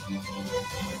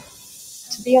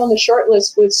 To be on the short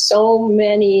list with so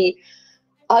many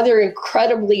other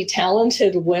incredibly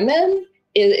talented women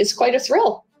is quite a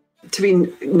thrill. To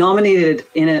be nominated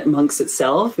in it amongst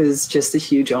itself is just a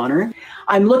huge honor.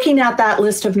 I'm looking at that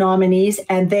list of nominees,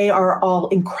 and they are all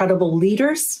incredible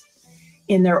leaders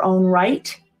in their own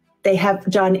right. They have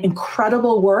done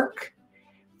incredible work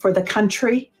for the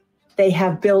country. They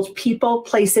have built people,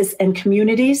 places, and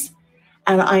communities,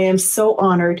 and I am so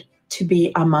honored to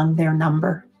be among their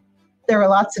number. There are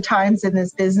lots of times in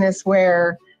this business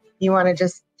where you want to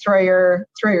just throw your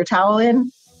towel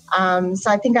in. So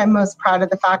I think I'm most proud of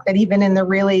the fact that even in the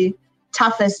really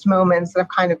toughest moments, I've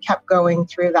kind of kept going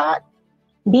through that.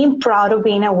 Being proud of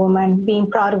being a woman, being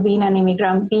proud of being an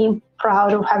immigrant, being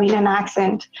proud of having an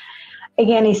accent.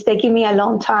 Again, it's taken me a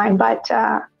long time, but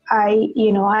I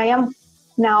am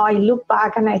now. I look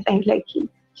back and I think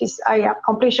I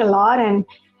accomplished a lot, and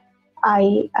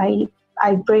I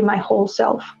bring my whole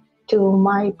self to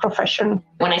my profession.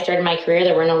 When I started my career,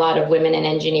 there weren't a lot of women in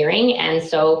engineering, and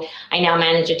so I now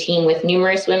manage a team with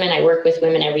numerous women. I work with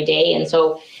women every day, and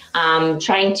so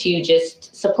trying to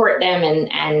just support them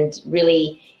and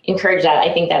really encourage that.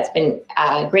 I think that's been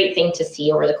a great thing to see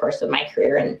over the course of my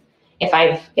career. And if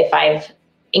I've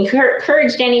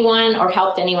encouraged anyone or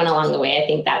helped anyone along the way, I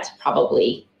think that's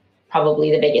probably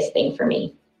the biggest thing for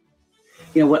me.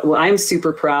 You know, what I'm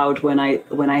super proud when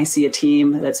I see a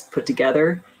team that's put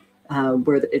together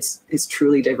where it's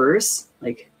truly diverse,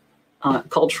 like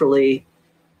culturally,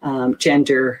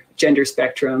 gender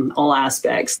spectrum, all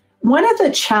aspects. One of the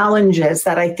challenges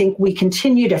that I think we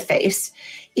continue to face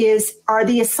are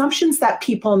the assumptions that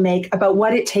people make about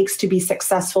what it takes to be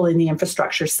successful in the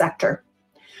infrastructure sector.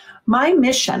 My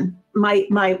mission,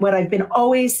 what I've been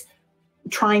always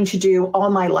trying to do all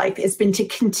my life has been to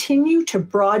continue to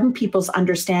broaden people's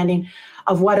understanding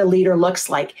of what a leader looks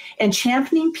like and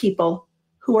championing people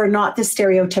who are not the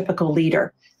stereotypical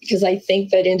leader. Because I think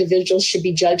that individuals should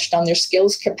be judged on their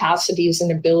skills, capacities,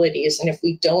 and abilities. And if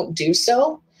we don't do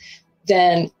so,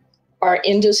 then our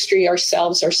industry,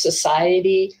 ourselves, our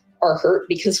society are hurt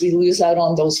because we lose out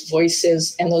on those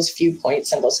voices and those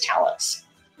viewpoints and those talents.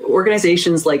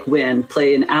 Organizations like WIN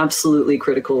play an absolutely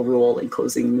critical role in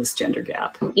closing this gender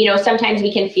gap. You know, sometimes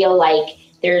we can feel like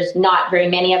there's not very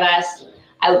many of us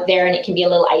out there, and it can be a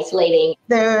little isolating.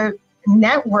 The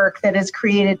network that is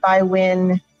created by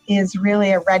WIN is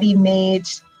really a ready-made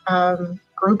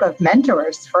group of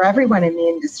mentors for everyone in the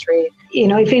industry. You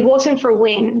know, if it wasn't for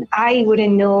WIN, I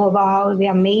wouldn't know about the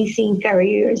amazing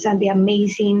careers and the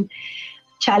amazing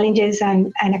challenges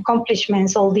and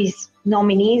accomplishments all these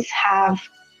nominees have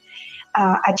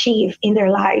achieved in their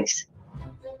lives.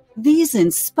 These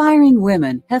inspiring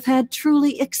women have had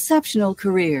truly exceptional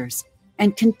careers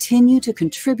and continue to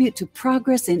contribute to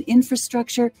progress in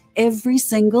infrastructure every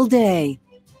single day.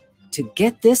 To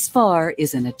get this far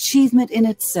is an achievement in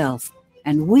itself,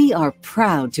 and we are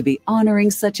proud to be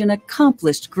honoring such an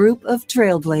accomplished group of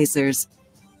trailblazers.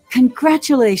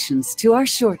 Congratulations to our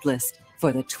shortlist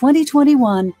for the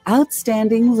 2021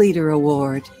 Outstanding Leader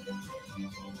Award.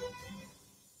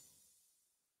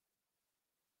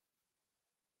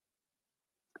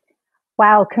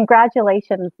 Wow,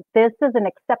 congratulations. This is an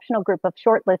exceptional group of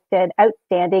shortlisted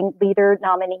outstanding leader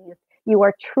nominees. You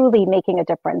are truly making a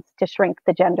difference to shrink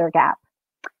the gender gap.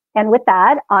 And with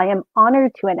that, I am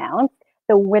honored to announce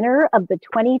the winner of the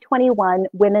 2021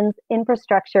 Women's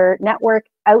Infrastructure Network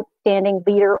Outstanding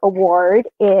Leader Award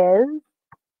is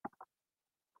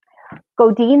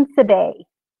Godine Sabay.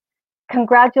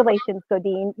 Congratulations,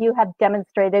 Godine. You have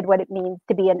demonstrated what it means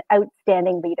to be an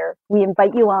outstanding leader. We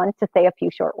invite you on to say a few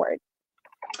short words.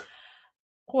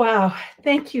 Wow,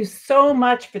 thank you so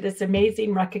much for this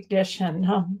amazing recognition.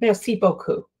 Merci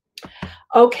beaucoup.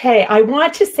 Okay, I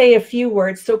want to say a few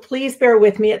words, so please bear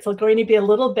with me. It's going to be a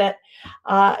little bit,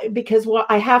 because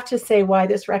I have to say why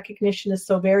this recognition is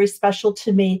so very special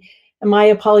to me. And my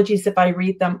apologies if I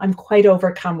read them. I'm quite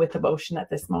overcome with emotion at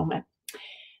this moment.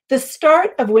 The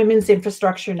start of Women's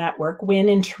Infrastructure Network, WIN,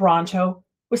 in Toronto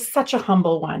was such a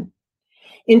humble one.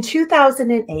 In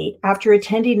 2008, after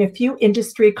attending a few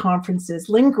industry conferences,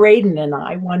 Lynn Graydon and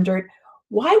I wondered,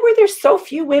 why were there so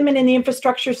few women in the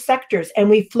infrastructure sectors? And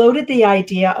we floated the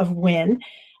idea of WIN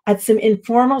at some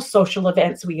informal social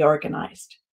events we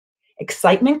organized.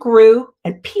 Excitement grew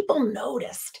and people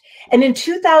noticed. And in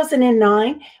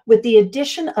 2009, with the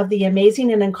addition of the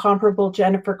amazing and incomparable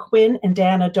Jennifer Quinn and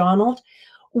Dana Donald,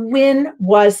 WIN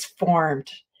was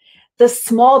formed. The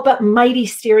small but mighty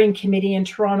steering committee in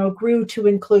Toronto grew to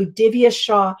include Divya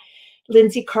Shah,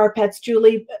 Lindsay Karpetz,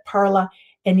 Julie Parla,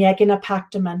 and Yegina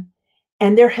Paktaman.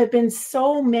 And there have been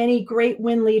so many great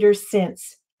WIN leaders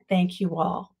since. Thank you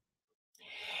all.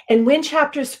 And WIN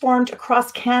chapters formed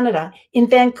across Canada in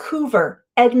Vancouver,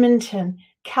 Edmonton,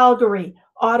 Calgary,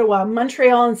 Ottawa,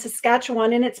 Montreal, and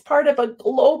Saskatchewan, and it's part of a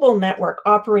global network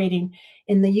operating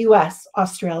in the US,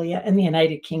 Australia, and the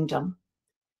United Kingdom.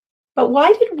 But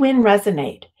why did WIN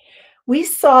resonate? We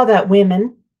saw that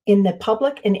women in the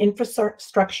public and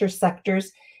infrastructure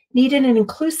sectors needed an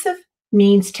inclusive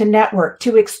means to network,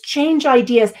 to exchange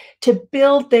ideas, to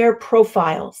build their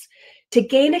profiles, to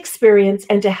gain experience,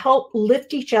 and to help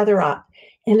lift each other up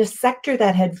in a sector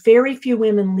that had very few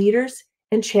women leaders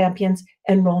and champions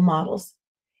and role models.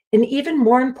 And even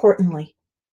more importantly,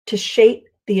 to shape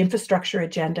the infrastructure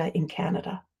agenda in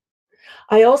Canada.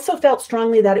 I also felt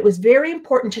strongly that it was very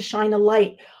important to shine a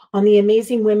light on the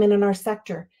amazing women in our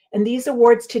sector. And these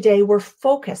awards today were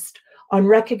focused on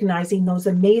recognizing those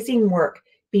amazing work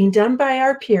being done by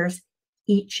our peers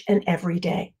each and every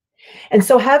day. And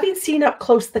so having seen up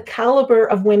close the caliber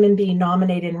of women being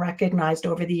nominated and recognized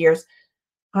over the years,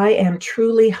 I am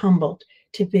truly humbled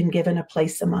to have been given a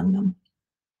place among them.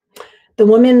 The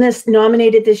women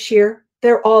nominated this year,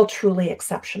 they're all truly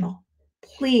exceptional.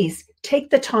 Please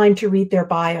take the time to read their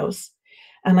bios,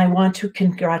 and I want to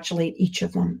congratulate each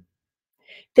of them.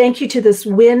 Thank you to this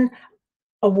WIN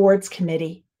Awards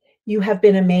Committee. You have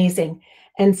been amazing,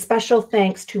 and special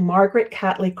thanks to Margaret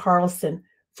Catley-Carlson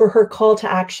for her call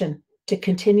to action to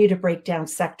continue to break down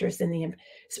silos in the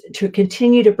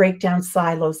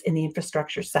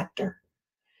infrastructure sector.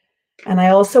 And I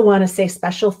also want to say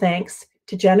special thanks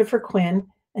to Jennifer Quinn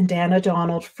and Dana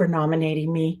Donald for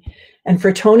nominating me, and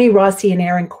for Tony Rossi and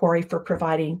Aaron Corey for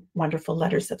providing wonderful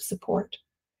letters of support.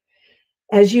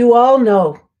 As you all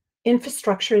know,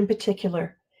 infrastructure in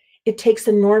particular, it takes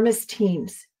enormous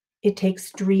teams. It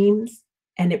takes dreams,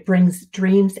 and it brings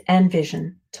dreams and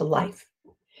vision to life.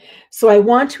 So I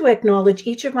want to acknowledge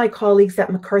each of my colleagues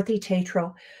at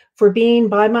McCarthy-Tétrault for being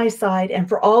by my side and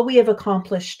for all we have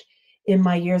accomplished in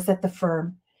my years at the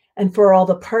firm, and for all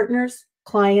the partners,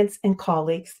 clients, and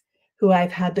colleagues who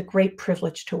I've had the great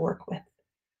privilege to work with.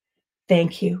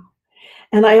 Thank you.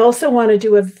 And I also want to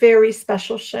do a very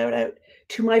special shout out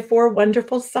to my 4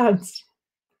 wonderful sons.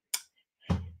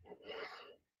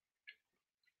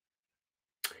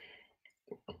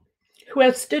 Who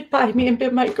have stood by me and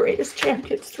been my greatest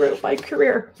champions throughout my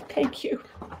career. Thank you.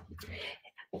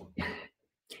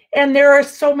 And there are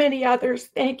so many others.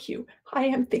 Thank you. I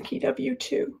am thinking of you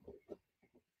too.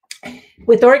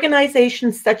 With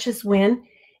organizations such as WIN,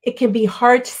 it can be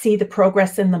hard to see the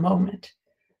progress in the moment.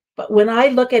 But when I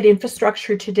look at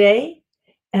infrastructure today,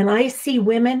 and I see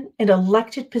women in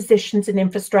elected positions in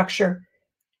infrastructure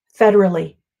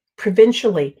federally,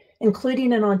 provincially,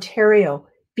 including in Ontario,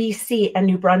 BC, and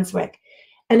New Brunswick,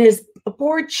 and as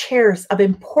board chairs of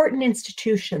important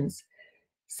institutions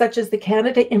such as the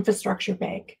Canada Infrastructure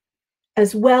Bank,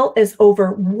 as well as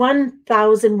over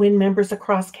 1,000 WIN members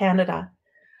across Canada,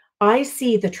 I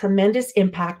see the tremendous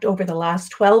impact over the last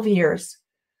 12 years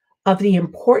of the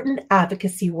important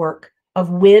advocacy work of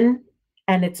WIN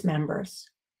and its members.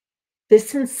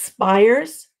 This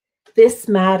inspires, this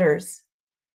matters.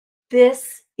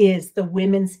 This is the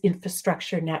Women's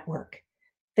Infrastructure Network.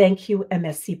 Thank you, et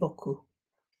merci beaucoup.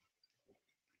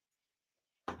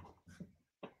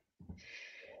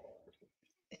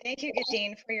 Thank you,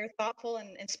 Gadine, for your thoughtful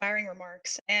and inspiring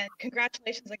remarks. And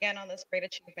congratulations again on this great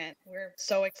achievement. We're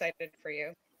so excited for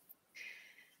you.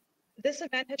 This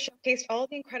event has showcased all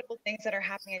the incredible things that are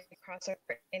happening across our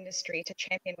industry to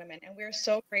champion women, and we're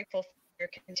so grateful for your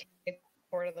continued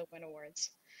support of the WIN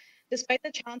Awards. Despite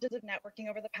the challenges of networking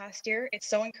over the past year, it's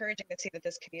so encouraging to see that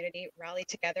this community rallied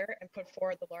together and put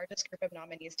forward the largest group of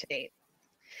nominees to date.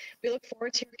 We look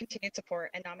forward to your continued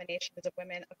support and nominations of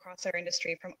women across our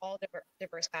industry from all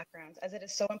diverse backgrounds, as it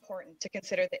is so important to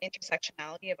consider the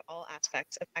intersectionality of all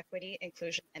aspects of equity,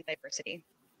 inclusion, and diversity.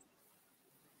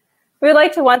 We would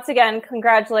like to once again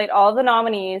congratulate all of the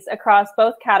nominees across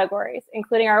both categories,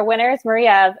 including our winners,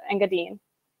 Maryam and Gadine.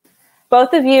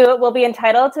 Both of you will be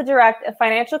entitled to direct a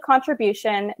financial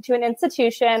contribution to an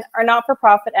institution or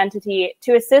not-for-profit entity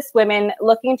to assist women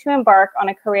looking to embark on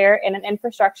a career in an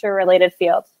infrastructure-related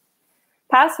field.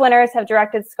 Past winners have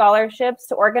directed scholarships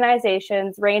to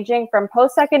organizations ranging from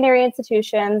post-secondary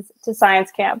institutions to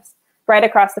science camps right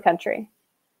across the country.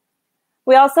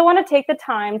 We also want to take the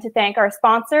time to thank our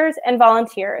sponsors and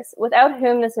volunteers, without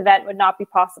whom this event would not be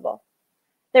possible.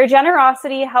 Their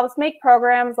generosity helps make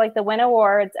programs like the WIN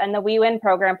Awards and the We Win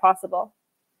program possible.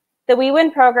 The We Win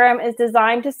program is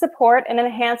designed to support and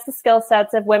enhance the skill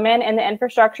sets of women in the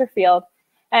infrastructure field,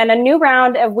 and a new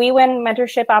round of We Win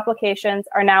mentorship applications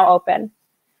are now open.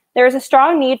 There is a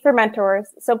strong need for mentors,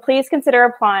 so please consider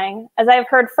applying, as I have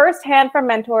heard firsthand from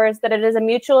mentors that it is a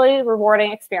mutually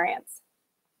rewarding experience.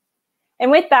 And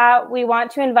with that, we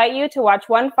want to invite you to watch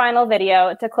one final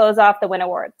video to close off the WIN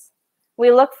Awards.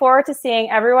 We look forward to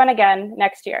seeing everyone again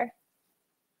next year.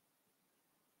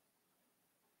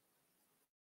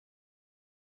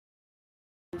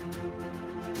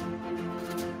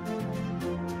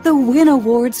 The WIN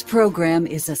Awards program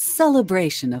is a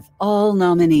celebration of all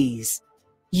nominees.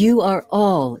 You are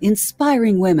all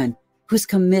inspiring women whose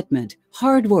commitment,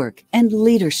 hard work, and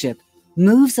leadership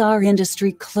moves our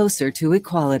industry closer to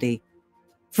equality.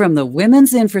 From the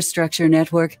Women's Infrastructure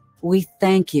Network, we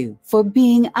thank you for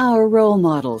being our role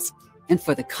models and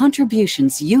for the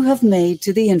contributions you have made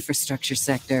to the infrastructure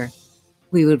sector.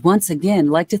 We would once again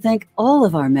like to thank all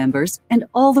of our members and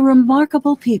all the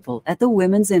remarkable people at the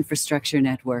Women's Infrastructure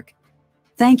Network.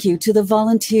 Thank you to the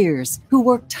volunteers who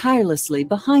work tirelessly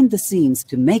behind the scenes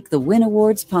to make the WIN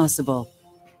Awards possible.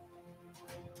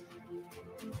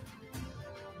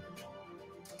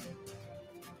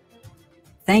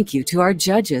 Thank you to our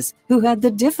judges who had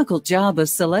the difficult job of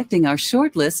selecting our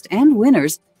shortlist and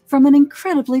winners from an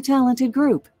incredibly talented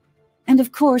group. And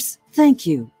of course, thank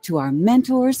you to our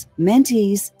mentors,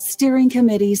 mentees, steering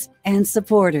committees, and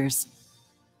supporters.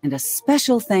 And a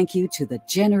special thank you to the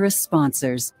generous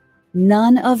sponsors.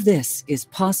 None of this is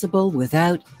possible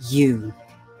without you.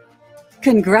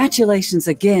 Congratulations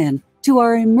again to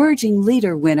our Emerging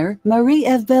Leader winner,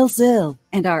 Marie-Eve Belzil,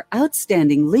 and our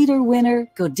Outstanding Leader winner,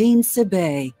 Godine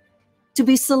Sebe. To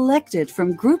be selected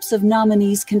from groups of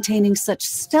nominees containing such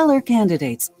stellar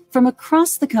candidates from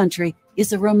across the country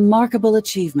is a remarkable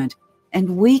achievement,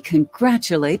 and we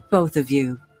congratulate both of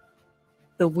you.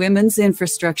 The Women's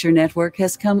Infrastructure Network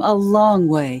has come a long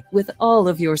way with all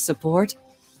of your support.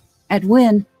 At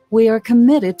WIN, we are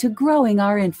committed to growing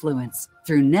our influence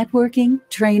through networking,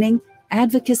 training,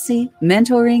 advocacy,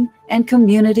 mentoring, and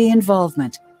community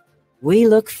involvement. We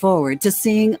look forward to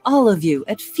seeing all of you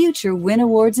at future WIN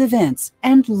Awards events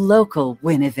and local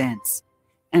WIN events.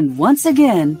 And once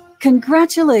again,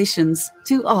 congratulations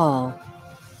to all.